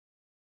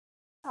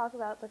talk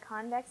about the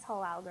convex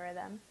hull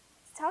algorithm.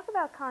 To talk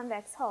about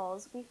convex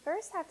hulls, we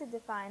first have to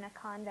define a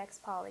convex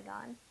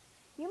polygon.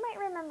 You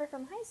might remember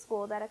from high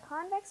school that a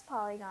convex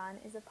polygon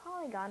is a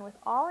polygon with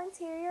all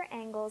interior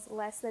angles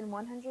less than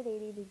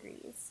 180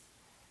 degrees.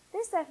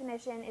 This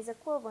definition is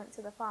equivalent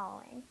to the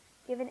following.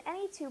 Given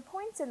any 2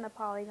 points in the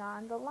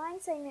polygon, the line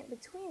segment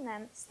between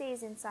them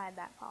stays inside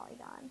that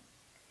polygon.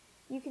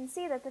 You can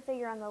see that the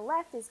figure on the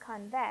left is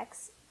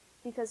convex,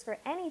 because for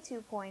any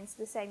 2 points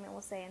the segment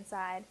will stay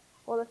inside,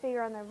 while the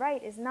figure on the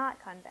right is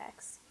not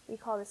convex. We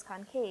call this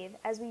concave,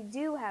 as we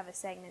do have a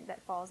segment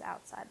that falls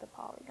outside the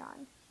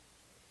polygon.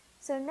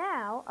 So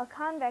now, a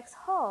convex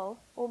hull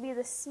will be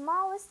the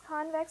smallest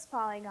convex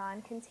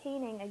polygon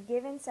containing a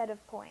given set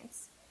of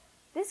points.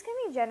 This can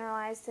be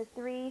generalized to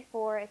 3,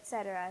 4,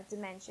 etc.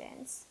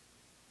 dimensions.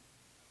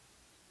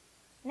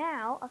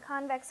 Now, a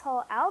convex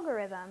hull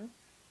algorithm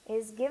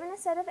is given a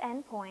set of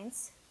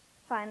endpoints,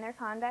 find their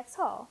convex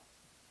hull.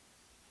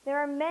 There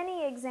are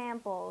many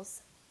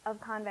examples of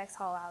convex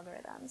hull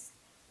algorithms.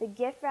 The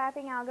gift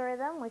wrapping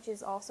algorithm, which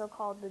is also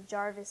called the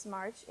Jarvis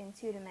March in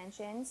 2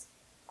 dimensions,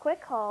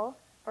 quick hull,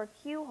 or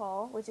Q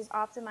hull, which is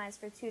optimized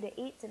for 2 to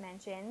 8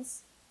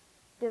 dimensions,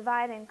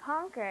 divide and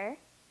conquer,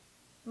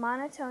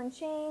 monotone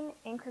chain,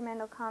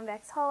 incremental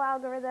convex hull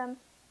algorithm,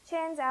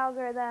 Chan's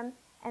algorithm,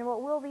 and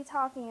what we'll be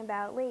talking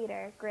about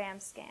later, gram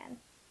scan.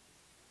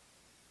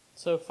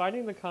 So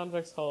finding the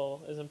convex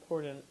hull is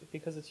important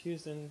because it's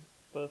used in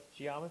both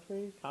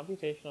geometry,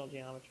 computational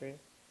geometry,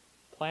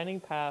 planning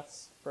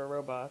paths for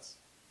robots,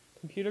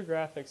 computer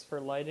graphics for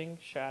lighting,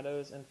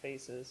 shadows, and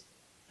faces,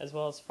 as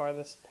well as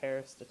farthest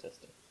pair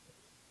statistics.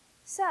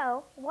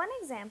 So, one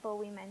example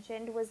we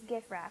mentioned was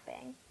gift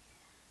wrapping.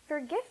 For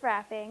gift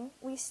wrapping,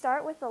 we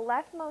start with the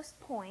leftmost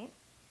point,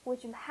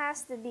 which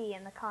has to be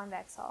in the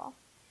convex hull.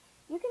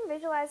 You can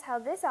visualize how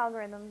this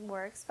algorithm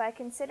works by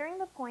considering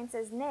the points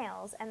as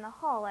nails and the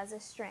hull as a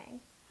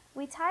string.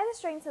 We tie the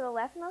string to the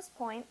leftmost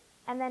point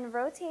and then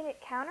rotate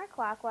it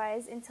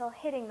counterclockwise until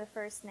hitting the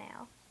first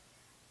nail.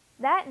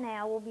 That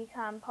nail will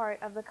become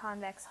part of the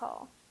convex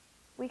hull.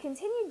 We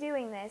continue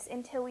doing this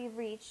until we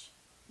reach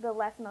the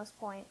leftmost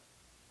point,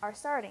 our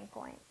starting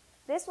point.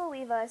 This will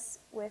leave us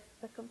with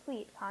the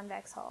complete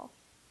convex hull.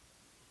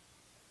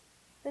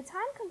 The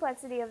time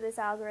complexity of this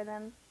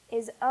algorithm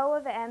is O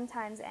of m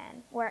times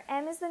n, where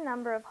m is the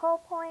number of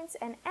hull points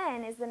and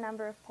n is the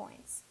number of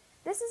points.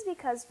 This is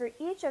because for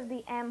each of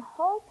the m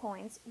hull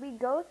points, we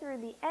go through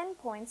the n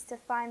points to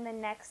find the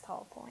next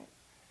hull point.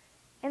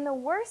 In the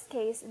worst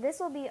case, this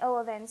will be O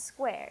of n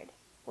squared,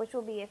 which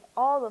will be if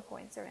all the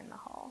points are in the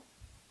hull.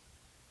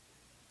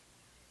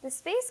 The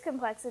space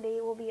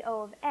complexity will be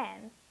O of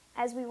n,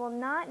 as we will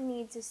not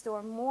need to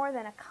store more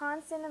than a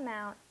constant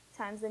amount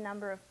times the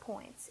number of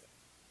points.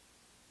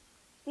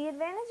 The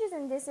advantages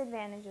and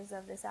disadvantages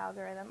of this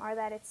algorithm are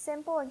that it's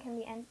simple and can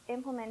be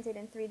implemented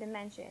in 3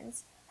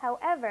 dimensions.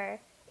 However,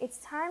 its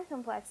time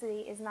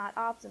complexity is not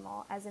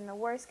optimal, as in the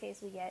worst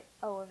case we get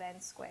O of n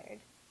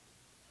squared.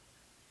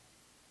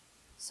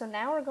 So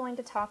now we're going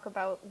to talk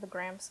about the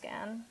gram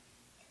scan.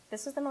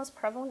 This is the most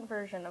prevalent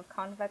version of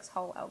convex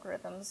hull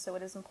algorithms, so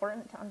it is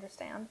important to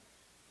understand.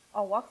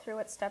 I'll walk through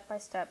it step by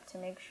step to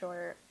make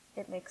sure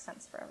it makes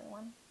sense for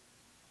everyone.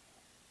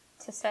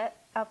 To set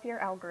up your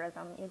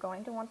algorithm, you're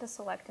going to want to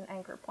select an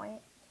anchor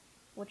point,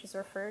 which is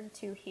referred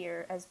to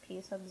here as p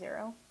sub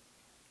 0.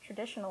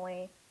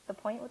 Traditionally, the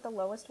point with the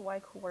lowest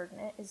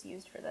y-coordinate is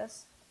used for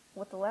this,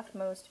 with the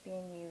leftmost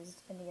being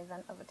used in the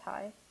event of a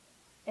tie.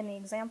 In the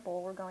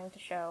example we're going to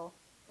show,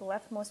 the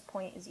leftmost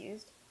point is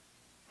used.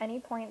 Any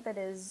point that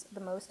is the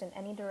most in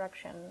any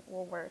direction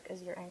will work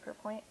as your anchor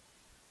point.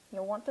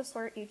 You'll want to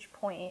sort each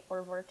point,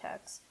 or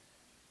vertex,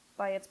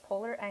 by its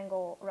polar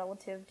angle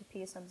relative to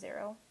p sub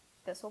 0.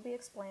 This will be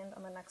explained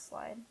on the next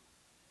slide.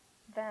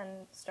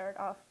 Then, start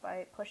off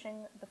by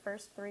pushing the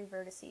first 3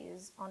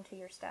 vertices onto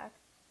your stack.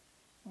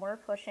 More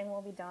pushing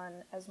will be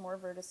done as more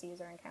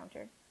vertices are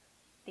encountered.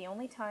 The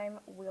only time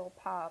we'll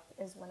pop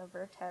is when a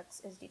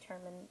vertex is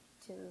determined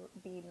to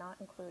be not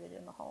included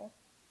in the hull.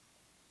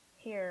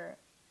 Here,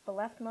 the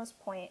leftmost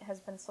point has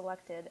been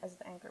selected as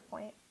the anchor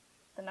point.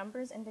 The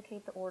numbers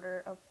indicate the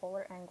order of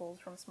polar angles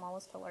from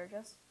smallest to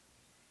largest.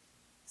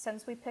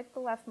 Since we picked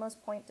the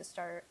leftmost point to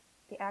start,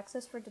 the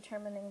axis for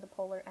determining the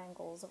polar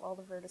angles of all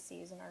the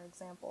vertices in our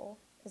example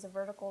is a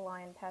vertical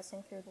line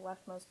passing through the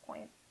leftmost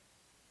point.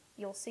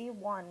 You'll see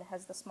 1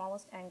 has the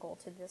smallest angle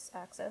to this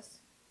axis.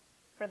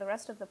 For the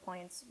rest of the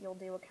points, you'll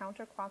do a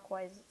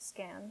counterclockwise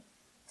scan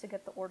to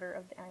get the order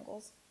of the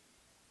angles.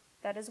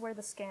 That is where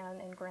the scan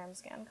in gram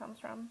scan comes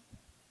from.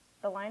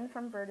 The line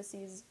from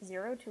vertices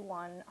 0 to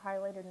 1,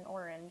 highlighted in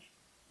orange,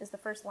 is the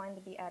first line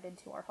to be added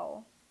to our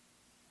hull.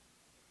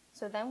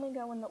 So then we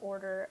go in the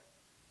order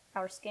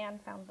our scan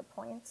found the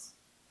points,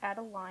 add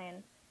a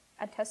line,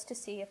 and test to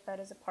see if that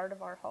is a part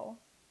of our hull.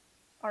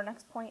 Our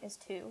next point is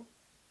 2,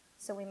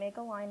 so we make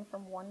a line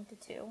from 1 to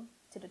 2.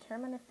 To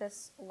determine if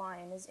this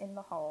line is in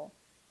the hull,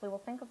 we will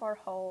think of our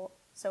hull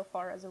so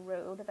far as a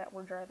road that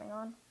we're driving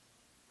on.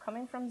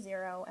 Coming from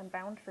 0 and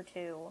bound for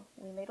 2,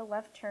 we made a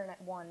left turn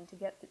at 1 to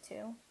get to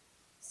 2.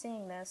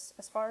 Seeing this,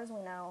 as far as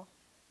we know,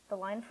 the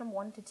line from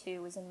 1 to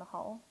 2 is in the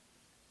hull.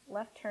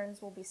 Left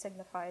turns will be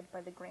signified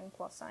by the green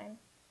plus sign.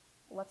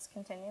 Let's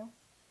continue.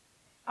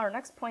 Our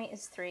next point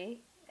is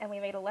 3, and we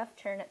made a left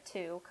turn at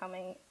 2,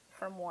 coming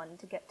from 1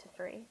 to get to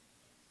 3.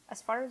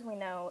 As far as we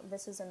know,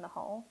 this is in the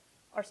hull.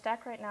 Our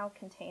stack right now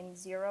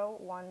contains 0,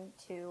 1,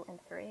 2, and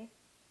 3,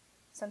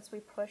 since we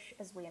push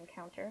as we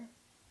encounter.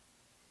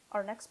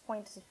 Our next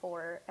point is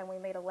 4, and we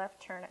made a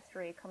left turn at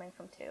 3, coming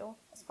from 2.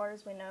 As far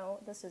as we know,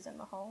 this is in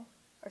the hull.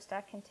 Our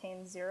stack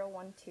contains 0,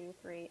 1, 2,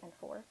 3, and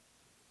 4.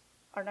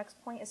 Our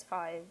next point is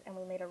 5, and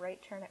we made a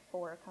right turn at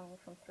 4, coming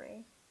from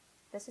 3.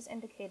 This is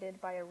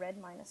indicated by a red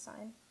minus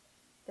sign.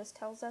 This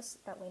tells us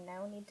that we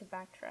now need to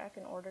backtrack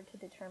in order to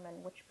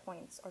determine which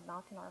points are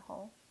not in our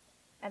hull,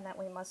 and that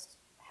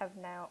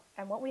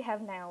what we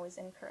have now is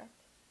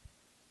incorrect.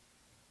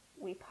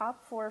 We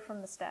pop 4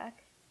 from the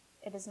stack.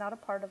 It is not a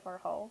part of our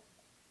hull.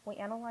 We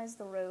analyze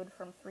the road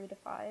from 3 to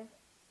 5.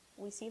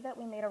 We see that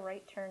we made a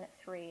right turn at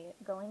 3,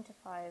 going to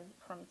 5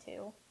 from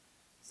 2.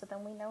 So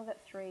then we know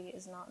that 3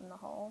 is not in the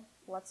hull.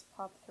 Let's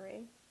pop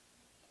 3.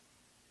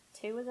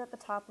 2 is at the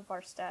top of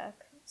our stack,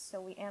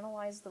 so we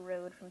analyze the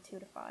road from 2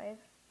 to 5.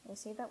 We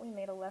see that we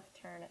made a left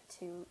turn at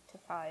 2 to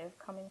 5,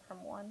 coming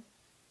from 1.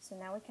 So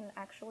now we can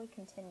actually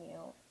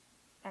continue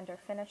and are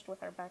finished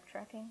with our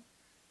backtracking.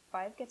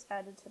 5 gets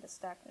added to the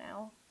stack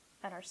now,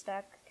 and our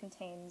stack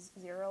contains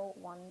 0,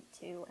 1,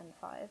 2, and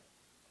 5.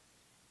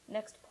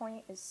 Next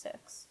point is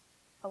 6.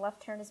 A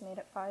left turn is made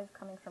at 5,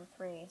 coming from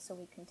 3, so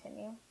we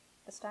continue.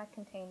 The stack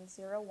contains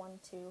 0, 1,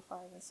 2, 5,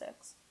 and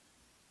 6.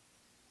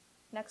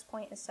 Next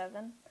point is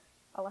 7.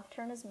 A left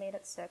turn is made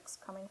at 6,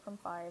 coming from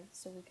 5,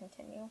 so we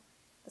continue.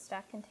 The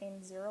stack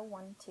contains 0,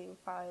 1, 2,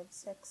 5,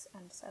 6,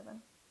 and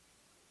 7.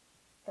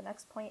 The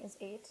next point is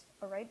 8.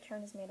 A right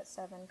turn is made at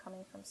 7,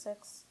 coming from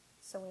 6,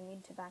 so we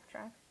need to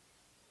backtrack.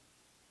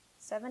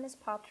 7 is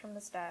popped from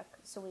the stack,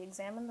 so we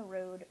examine the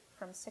road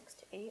from 6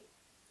 to 8.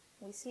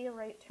 We see a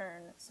right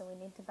turn, so we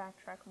need to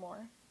backtrack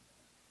more.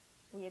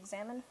 We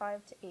examine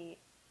 5 to 8.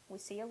 We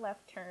see a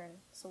left turn,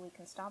 so we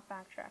can stop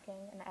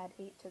backtracking and add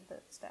 8 to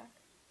the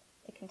stack.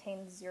 It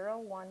contains 0,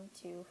 1,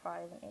 2,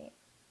 5, and 8.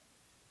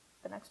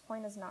 The next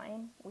point is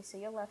 9. We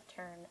see a left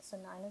turn, so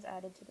 9 is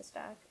added to the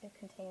stack. It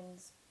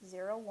contains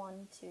 0,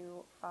 1,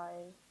 2, 5,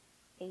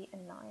 8,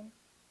 and 9.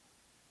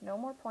 No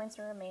more points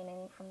are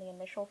remaining from the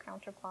initial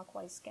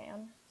counterclockwise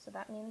scan, so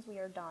that means we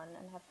are done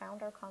and have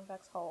found our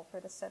convex hull for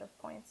this set of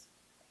points.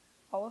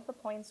 All of the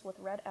points with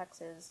red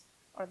X's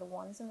are the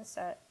ones in the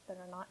set that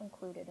are not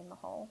included in the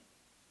hull.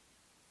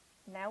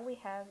 Now we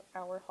have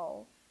our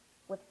hull,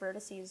 with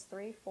vertices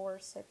 3, 4,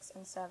 6,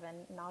 and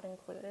 7 not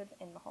included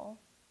in the hull.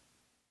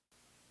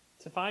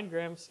 To find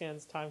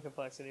GramScan's time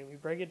complexity, we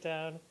break it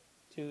down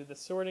to the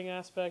sorting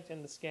aspect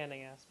and the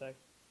scanning aspect.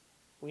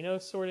 We know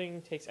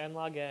sorting takes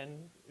nlogn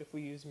if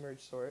we use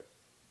merge sort,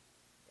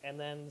 and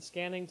then the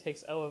scanning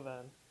takes O of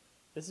n.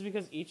 This is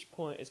because each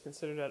point is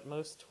considered at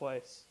most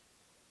twice.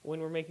 When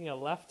we're making a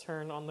left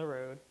turn on the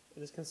road,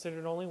 it is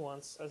considered only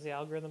once, as the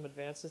algorithm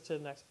advances to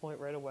the next point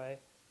right away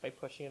by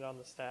pushing it on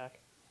the stack.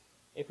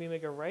 If we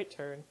make a right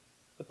turn,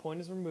 the point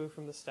is removed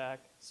from the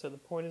stack, so the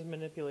point is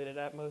manipulated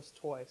at most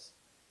twice,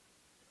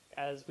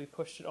 as we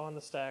pushed it on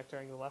the stack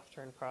during the left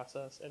turn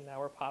process, and now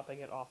we're popping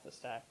it off the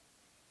stack.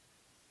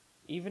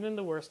 Even in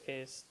the worst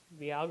case,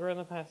 the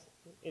algorithm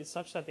is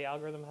such that the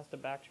algorithm has to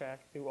backtrack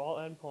through all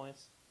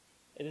endpoints.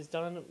 It is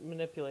done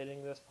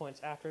manipulating those points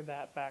after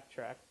that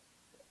backtrack,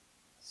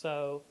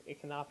 so it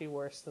cannot be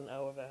worse than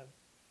O of n.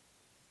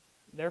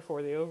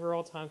 Therefore, the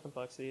overall time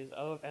complexity is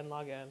O of n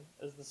log n,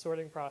 as the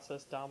sorting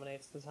process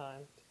dominates the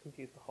time to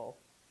compute the hull.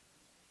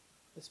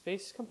 The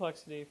space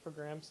complexity for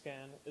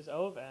GramScan is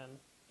O of n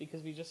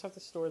because we just have to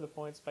store the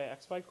points by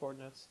xy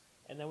coordinates,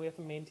 and then we have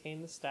to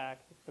maintain the stack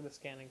for the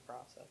scanning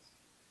process.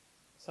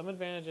 Some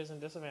advantages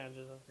and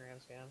disadvantages of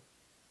GramScan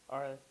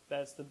are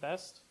that it's the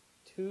best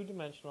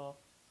two-dimensional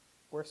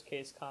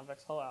worst-case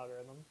convex hull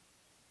algorithm.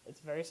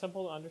 It's very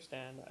simple to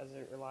understand as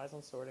it relies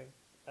on sorting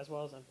as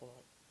well as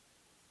implement.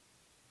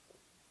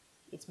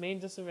 Its main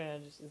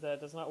disadvantage is that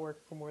it does not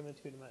work for more than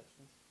 2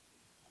 dimensions.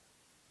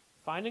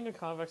 Finding a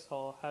convex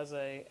hull has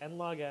a n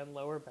log n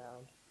lower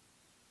bound.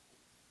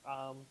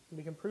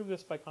 We can prove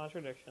this by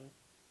contradiction.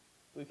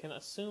 We can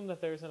assume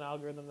that there's an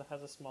algorithm that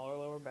has a smaller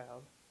lower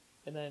bound,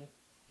 and then,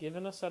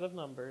 given a set of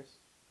numbers,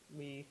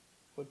 we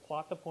would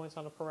plot the points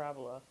on a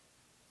parabola,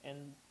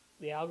 and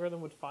the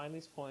algorithm would find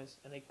these points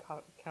in a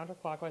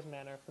counterclockwise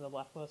manner from the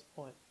leftmost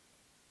point.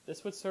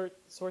 This would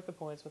sort the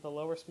points with a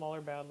lower,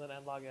 smaller bound than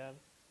n log n,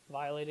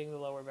 violating the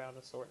lower bound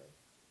of sorting.